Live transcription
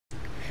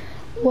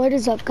What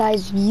is up,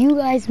 guys? You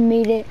guys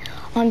made it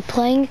on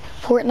playing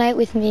Fortnite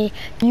with me.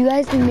 You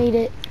guys made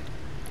it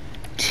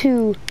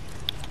to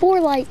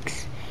 4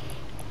 likes,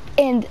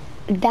 and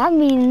that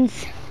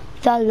means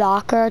the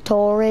locker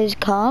tour is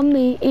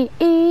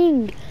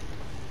coming.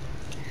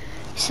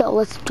 So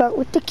let's start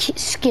with the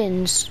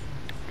skins.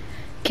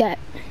 Okay.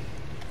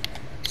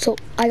 So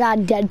I got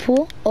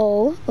Deadpool.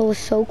 Oh, it was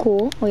so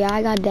cool. Oh yeah,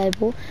 I got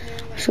Deadpool.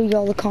 I'll show you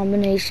all the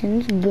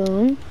combinations.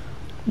 Boom,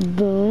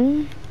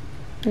 boom.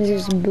 This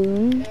is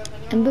boom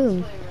and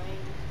boom.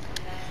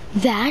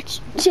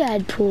 That's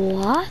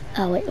Deadpool. Huh?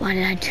 Oh wait, why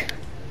did I do?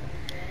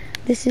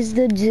 This is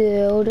the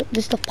dude.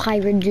 This is the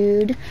pirate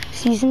dude.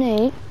 Season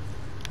 8.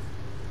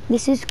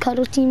 This is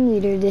Cuddle Team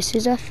Leader. This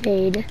is a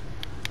Fade.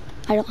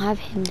 I don't have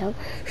him though.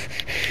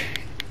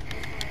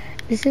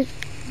 This is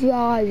yeah.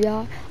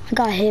 I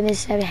got him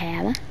instead of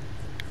him.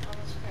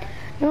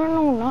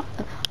 No, not.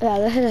 Yeah,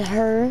 this is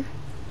her.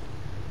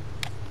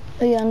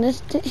 But yeah, and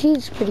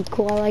he's pretty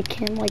cool. I like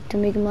him. Like to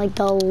make him like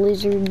the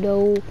lizard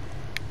though.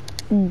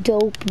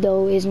 Dope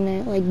though, isn't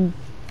it? Like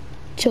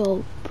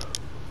dope.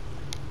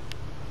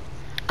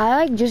 I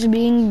like just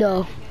being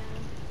the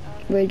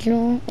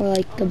original, or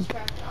like the.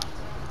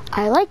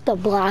 I like the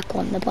black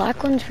one. The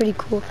black one's pretty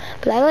cool,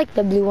 but I like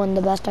the blue one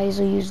the best. I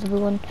usually use the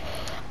blue one.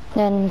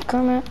 Then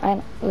Kermit,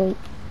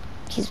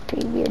 he's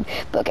pretty weird.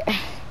 But okay.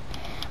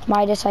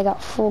 Midas, I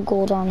got full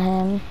gold on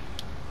him.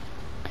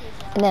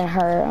 And then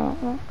her, I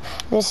don't know.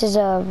 This is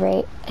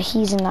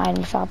he's in the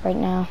item shop right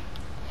now.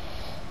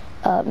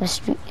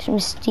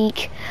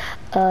 Mystique,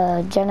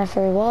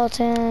 Jennifer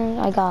Walton.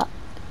 I got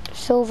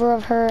silver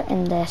of her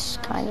and this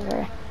kind of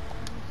her.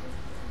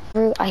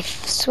 I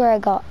swear I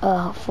got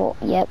full.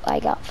 Yep, I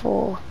got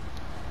full.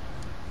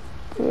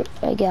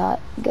 I got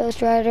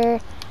Ghost Rider.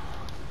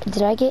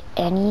 Did I get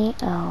any?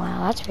 Oh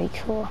wow, that's pretty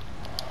cool.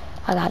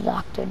 I got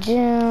Dr.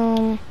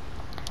 Doom.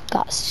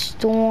 Got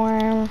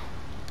Storm.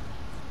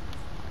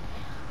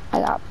 I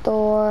got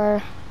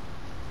Thor.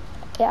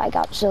 Yeah, I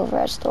got silver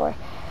as Thor.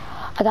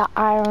 I got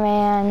Iron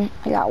Man.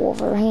 I got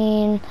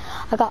Wolverine.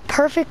 I got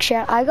Perfect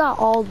Shadow. I got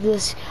all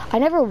this. I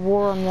never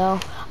wore them though.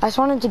 I just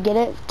wanted to get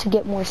it to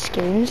get more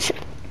skins.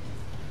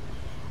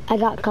 I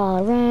got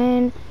Kylo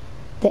Ren.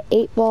 The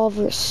 8-ball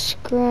versus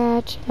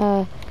Scratch.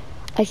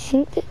 I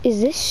think is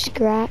this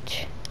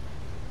Scratch?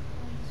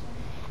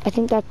 I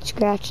think that's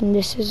Scratch, and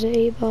this is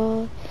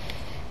 8-ball.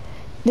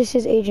 This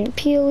is Agent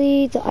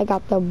Peely. I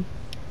got the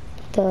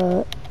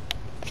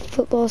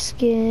football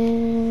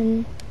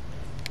skin.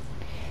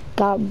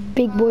 Got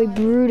Big Boy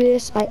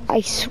Brutus.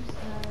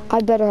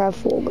 I better have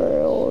full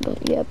gold.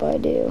 Yep, I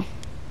do.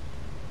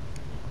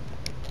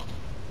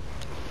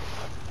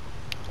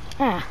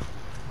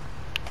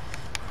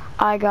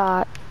 I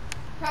got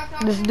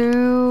this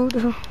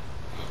dude.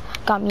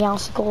 Got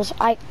Meowsicles.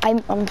 I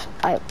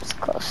was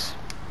close.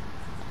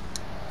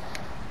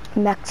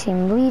 Mech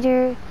Team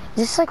Leader. Is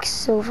this like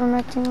silver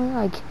Mech Team Leader?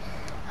 Like,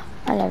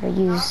 I never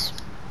use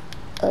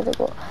other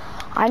gold.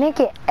 I didn't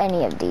get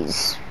any of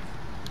these.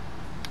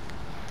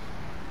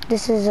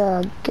 This is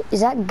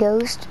that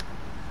Ghost?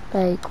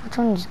 Like, which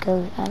one is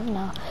Ghost? I don't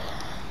know.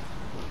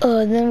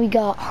 Then we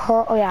got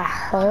her. Oh yeah,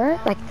 her.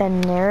 Like the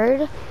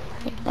nerd.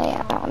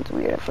 Yeah, that one's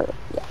weird of her.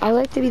 Yeah, I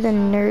like to be the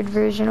nerd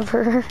version of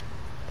her.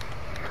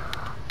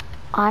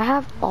 I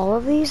have all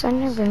of these. I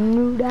never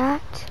knew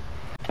that.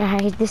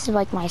 This is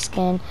like my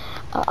skin.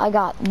 I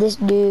got this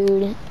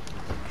dude.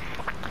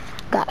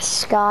 Got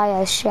Sky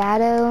as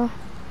Shadow.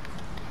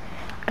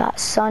 Got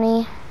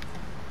Sunny.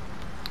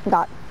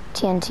 Got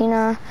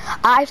Tiantina.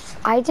 I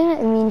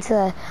didn't mean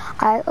to.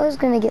 I was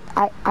gonna get.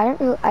 I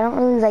don't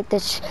really like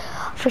this.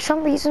 For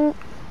some reason,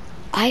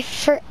 I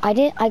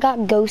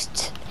got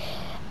Ghost.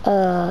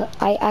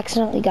 I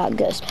accidentally got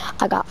Ghost.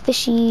 I got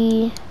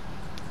Fishy.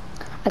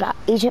 I got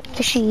Agent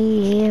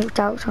Fishy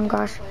without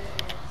sunglasses.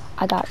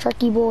 I got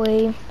Sharky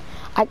Boy.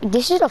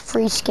 This is a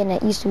free skin.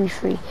 It used to be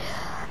free.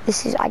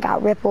 I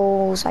got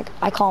Ripples.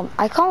 I call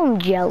him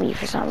Jelly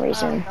for some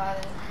reason.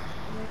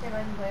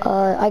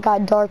 I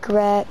got Dark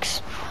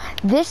Rex.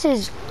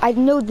 I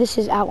know this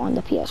is out on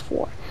the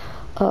PS4.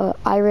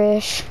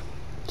 Irish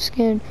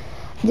skin.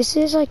 This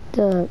is a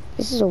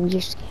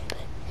weird skin, but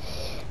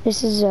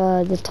this is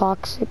the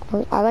toxic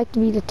one. I like to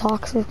be the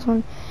toxic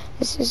one.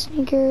 This is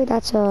Sneaker.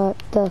 That's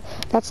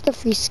the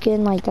free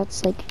skin. Like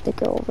that's like the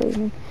girl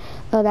version.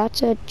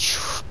 That's a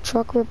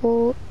Truck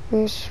Ripple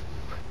versus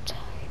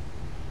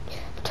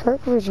Turk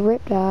versus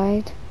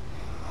Riptide.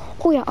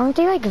 Oh yeah, aren't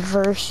they like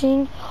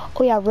versing?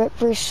 Oh yeah, Rip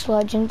versus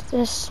Sludge into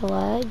this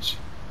Sludge.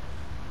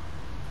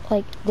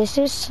 Like this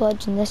is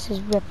Sludge and this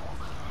is Ripple.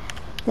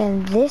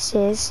 Then this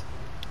is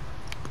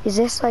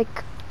this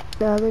like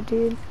the other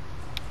dude?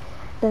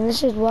 Then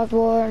this is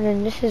Webwar, and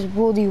then this is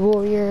Woolly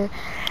Warrior.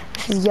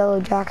 This is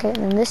Yellow Jacket,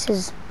 and then this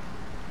is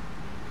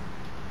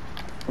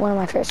one of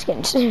my favorite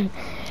skins.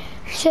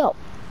 So,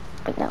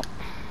 no.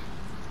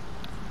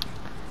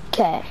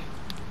 Okay.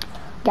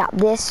 Got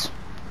this.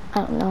 I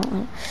don't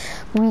know.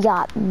 We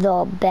got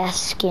the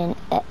best skin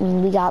I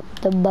mean, we got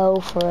the bow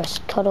for a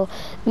cuddle.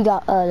 We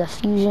got the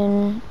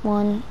fusion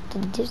one, the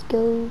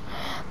disco.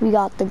 We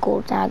got the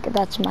gold dagger.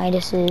 That's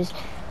Midas's.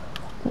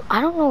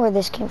 I don't know where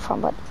this came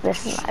from, but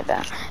this is my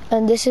bad.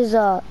 And this is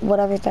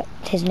whatever that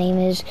his name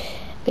is.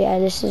 Yeah,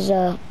 this is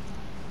the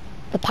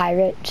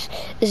Pirates.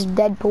 This is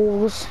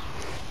Deadpool's.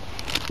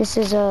 This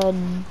is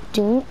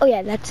Doom. Oh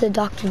yeah, that's a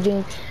Doctor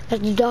Doom.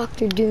 That's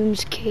Doctor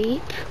Doom's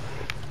cape.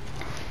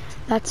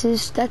 That's her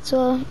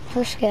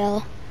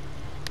scale.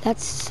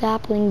 That's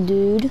Sapling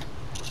Dude.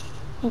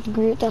 That's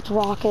Groot. That's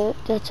Rocket.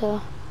 That's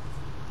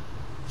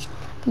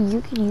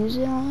you could use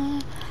it on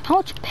that. How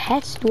much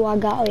pets do I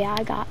got? Oh yeah,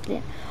 I got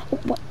it.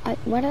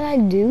 Why did I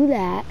do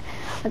that?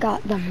 I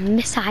got the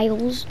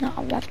missiles. No,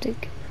 I have to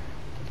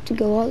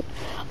go out.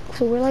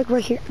 So we're like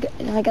right here.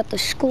 And I got the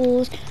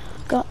skulls.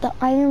 Got the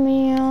Iron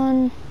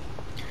Man.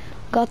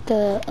 Got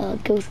the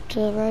Ghost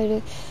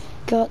Rider.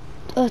 Got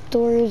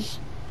Thor's.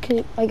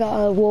 I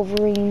got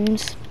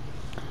Wolverines.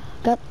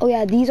 Oh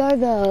yeah, these are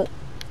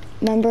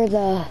remember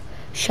the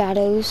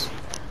shadows?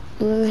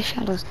 Look at the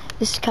shadows.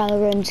 This is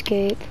Kylo Ren's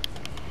cape.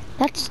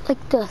 That's like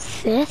the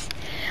 5th.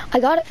 I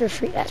got it for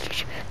free, that's for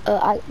sure.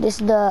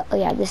 This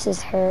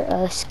is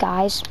her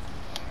skies.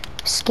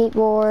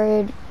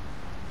 Skateboard,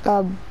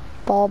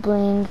 ball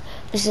bling.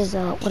 This is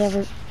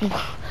whatever.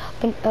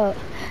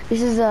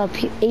 This is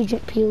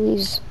Agent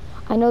Peely's.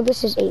 I know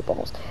this is 8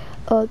 balls.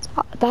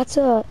 That's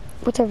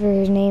whatever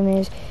his name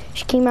is.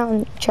 She came out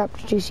in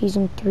Chapter 2,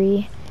 Season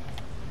 3.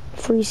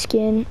 Free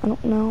skin. I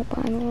don't know, but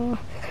I don't know.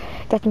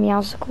 That's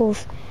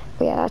Meowsicles.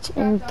 Yeah, that's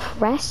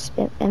Impress.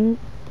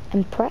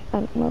 Impress. I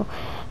don't know.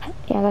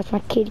 Yeah, that's my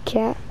kitty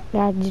cat.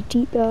 That's the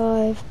deep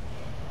dive.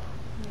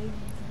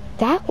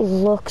 That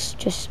looks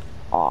just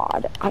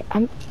odd.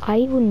 I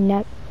would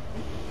never.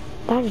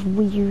 That is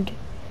weird.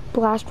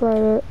 Blast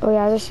Rider. Oh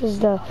yeah, this is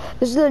the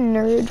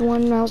nerd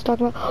one I was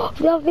talking about.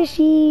 The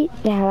fishy.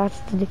 Yeah,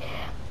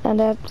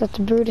 that's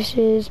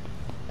Brutus's.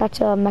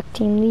 That's a mech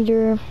team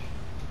leader.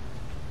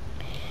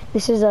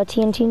 This is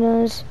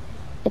TNTina's.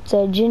 It's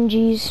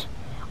Gingy's.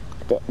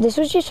 This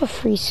was just a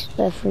free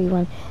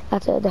one.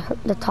 That's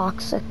the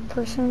toxic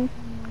person.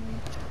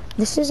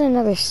 This is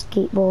another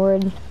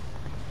skateboard.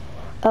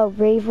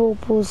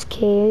 Ravelpool's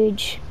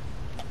cage.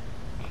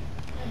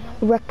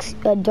 Rex,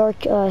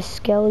 Dark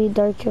Skelly,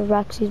 Dark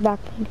Rexy's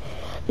backpack.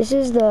 This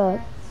is the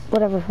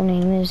whatever her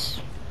name is.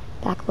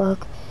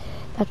 Backpack.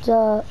 That's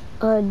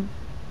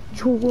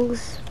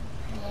Jules.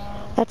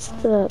 That's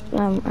the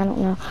I don't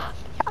know.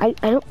 I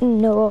don't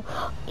know.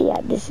 Yeah,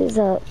 this is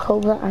a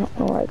Cobra. I don't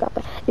know where I got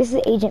that. This is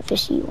the Agent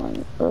Fishy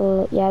one.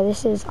 Yeah,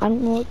 this is. I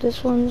don't know what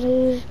this one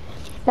is.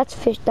 That's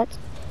fish.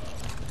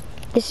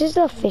 This is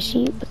the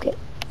fishy. Okay.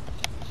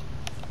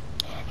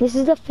 This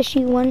is the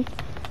fishy one.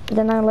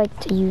 Then I like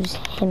to use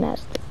him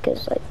as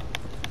because like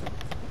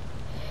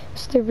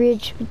it's the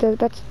ridge.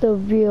 That's the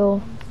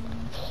real.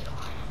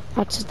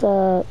 That's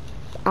the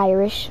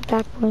Irish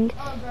back bling.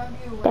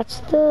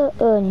 That's the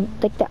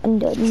like the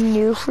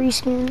new free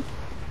skin.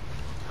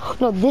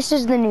 No, this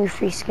is the new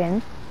free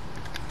skin.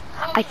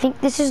 I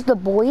think this is the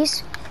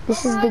boys.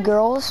 This is the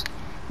girls.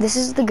 This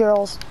is the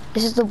girls.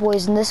 This is the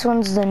boys, and this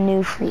one's the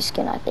new free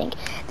skin. I think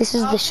this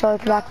is the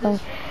shark back bling.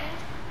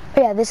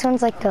 Oh, yeah, this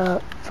one's like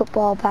the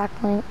football back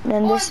bling.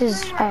 And this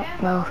is I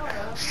don't know.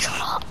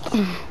 Shut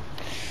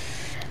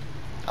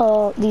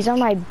up. These are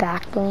my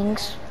back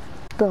blings.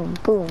 Boom,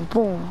 boom,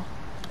 boom,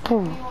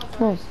 boom,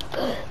 boom,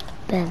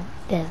 boom,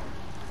 boom,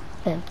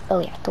 boom. Oh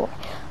yeah, Thor.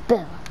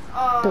 Boom.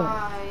 Boom.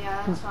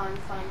 Yeah, that's fine.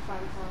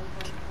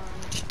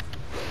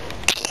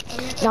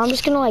 Now I'm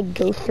just gonna like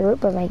go through it,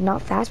 but like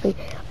not fast, but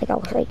like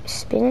I'll like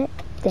spin it,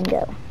 then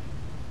go.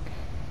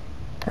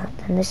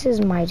 Then this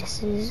is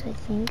Midas's, I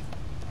think.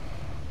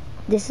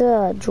 This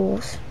is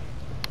Jules.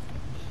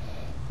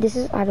 This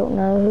is I don't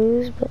know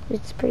whose, but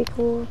it's pretty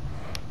cool.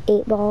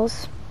 8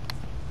 balls.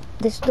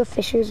 This is the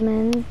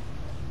Fisherman.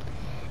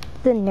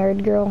 The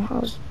nerd girl.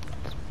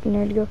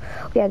 Nerd girl.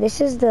 Yeah,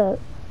 this is the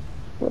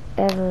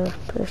whatever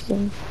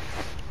person.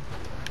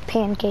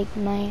 Pancake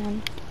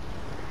Man.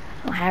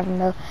 I don't have him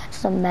though.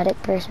 Some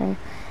medic person.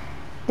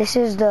 This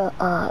is the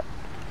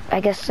I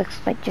guess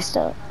it's like just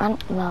a I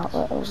don't know.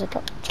 It was like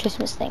a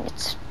Christmas thing.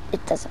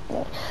 It doesn't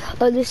really.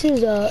 But this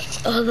is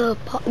this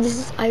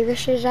is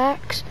Irish's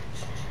axe.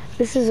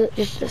 This is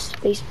just a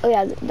space. Oh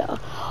yeah.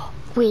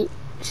 Wait.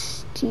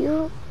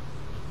 Steel.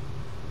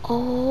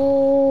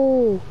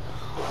 Oh.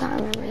 I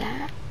remember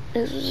that.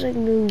 This was like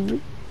the.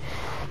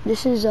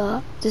 This is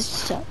a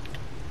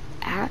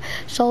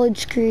Solid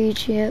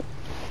Screech, yep.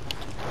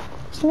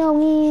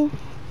 Snowy,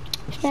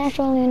 Smash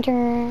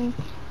Lantern,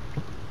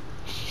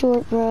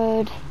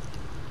 Shortbread,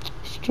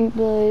 Street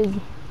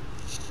Blade,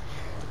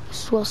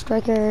 Swell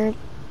Striker,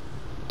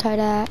 Tight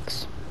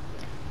Axe,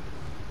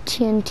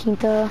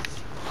 TNTina,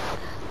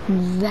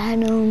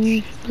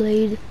 Venom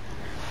Blade,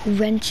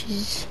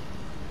 Wrenches,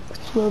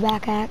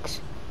 Throwback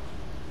Axe,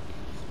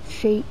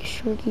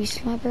 Shorty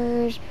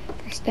Snappers,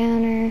 First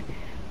Downer,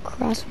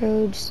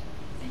 Crossroads,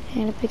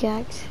 Banana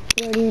Pickaxe,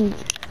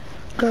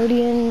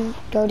 Guardian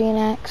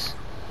Axe,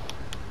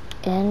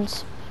 and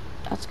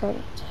that's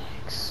Guardian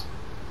Axe.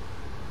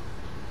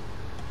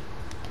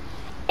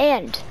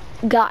 And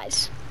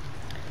guys,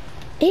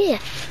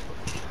 if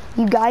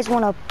you guys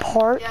want a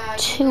part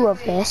 2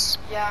 of this,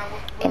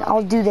 and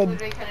I'll do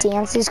the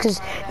dances,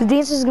 because the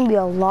dances is gonna be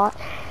a lot,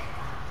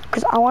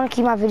 because I want to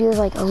keep my videos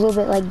like a little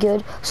bit like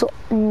good. So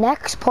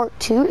next part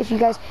 2, if you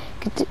guys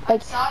get to,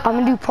 like, I'm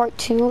gonna do part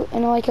 2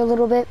 in like a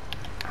little bit.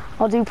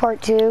 I'll do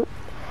part 2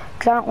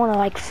 because I don't want to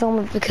like film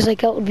it, because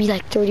like it would be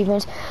like 30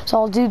 minutes. So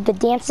I'll do the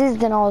dances,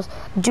 then I'll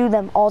do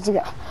them all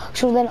together.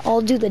 So then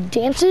I'll do the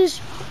dances,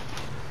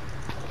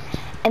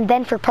 and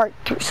then for part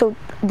 3, so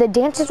the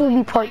dances will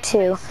be part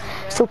 2.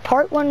 So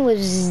part 1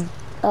 was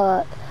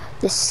the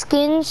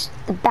skins,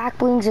 the back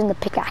blings, and the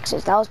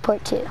pickaxes. That was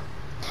part 2.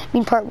 I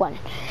mean part 1.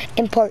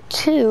 And part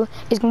 2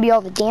 is gonna be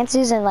all the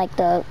dances and like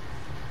the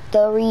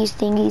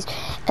thingies,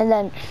 and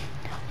then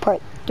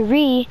part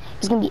 3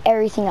 is gonna be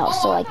everything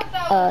else. So like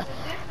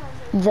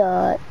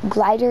the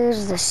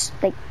gliders,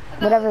 like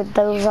whatever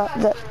those are,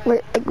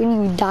 like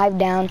when you dive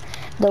down,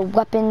 the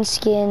weapon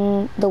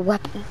skin, the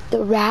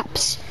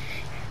wraps,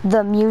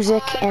 the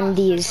music, and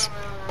these.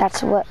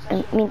 That's what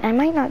I mean.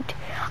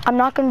 I'm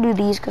not gonna do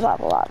these because I have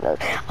a lot of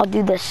those. I'll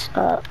do this,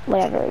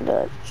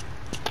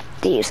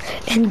 these,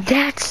 and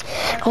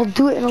I'll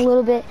do it in a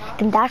little bit,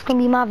 and that's gonna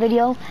be my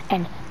video.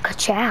 And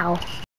ka-chow.